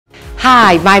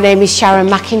Hi, my name is Sharon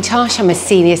McIntosh. I'm a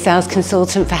Senior Sales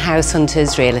Consultant for House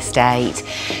Hunters Real Estate.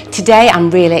 Today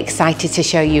I'm really excited to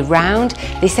show you round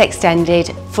this extended,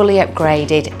 fully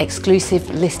upgraded, exclusive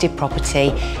listed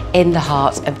property in the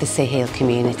heart of the Saheel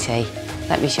community.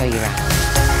 Let me show you around.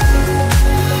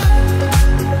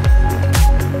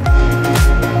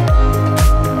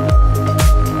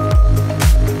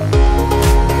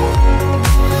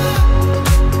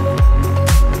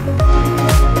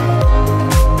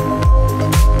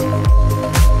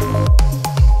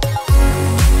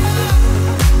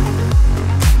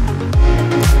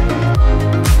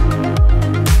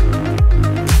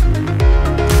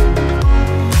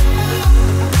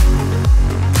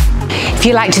 If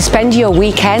you like to spend your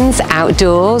weekends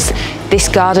outdoors, this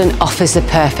garden offers the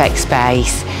perfect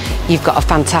space. You've got a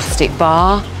fantastic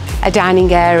bar, a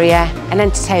dining area, an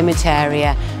entertainment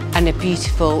area, and a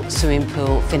beautiful swimming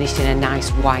pool finished in a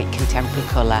nice white contemporary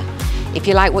colour. If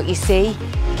you like what you see,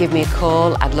 give me a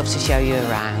call. I'd love to show you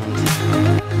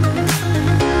around.